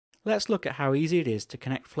Let's look at how easy it is to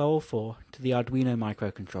connect Flowol 4 to the Arduino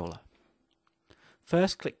microcontroller.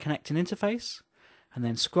 First, click Connect an Interface, and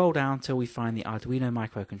then scroll down till we find the Arduino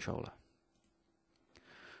microcontroller.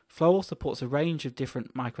 Flowol supports a range of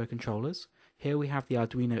different microcontrollers. Here we have the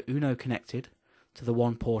Arduino Uno connected to the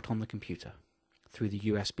one port on the computer through the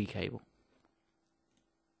USB cable.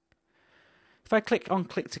 If I click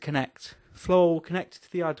to Connect, Flowol will connect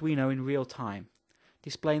to the Arduino in real time,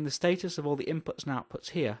 displaying the status of all the inputs and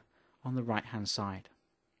outputs here on the right hand side.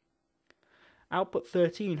 Output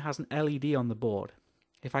 13 has an LED on the board.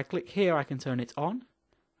 If I click here, I can turn it on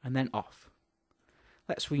and then off.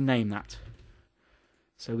 Let's rename that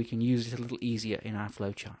so we can use it a little easier in our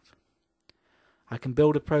flowchart. I can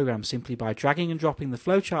build a program simply by dragging and dropping the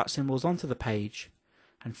flowchart symbols onto the page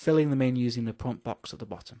and filling them in using the prompt box at the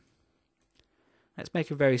bottom. Let's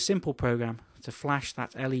make a very simple program to flash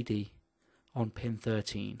that LED on pin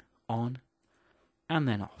 13 on and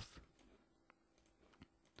then off.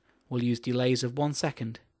 We'll use delays of 1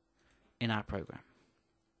 second in our program.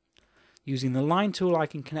 Using the line tool, I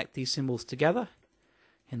can connect these symbols together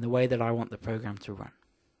in the way that I want the program to run.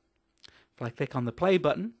 If I click on the play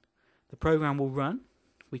button, the program will run.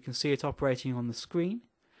 We can see it operating on the screen,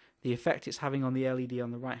 the effect it's having on the LED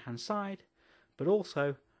on the right hand side, but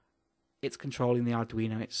also it's controlling the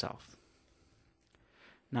Arduino itself.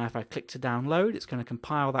 Now if I click to download, it's going to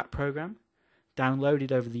compile that program, download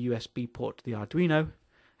it over the USB port to the Arduino,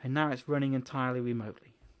 and now it's running entirely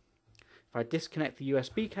remotely. If I disconnect the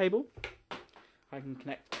USB cable, I can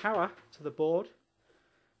connect power to the board,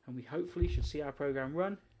 and we hopefully should see our program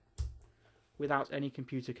run without any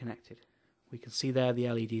computer connected. We can see there the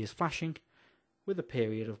LED is flashing with a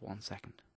period of 1 second.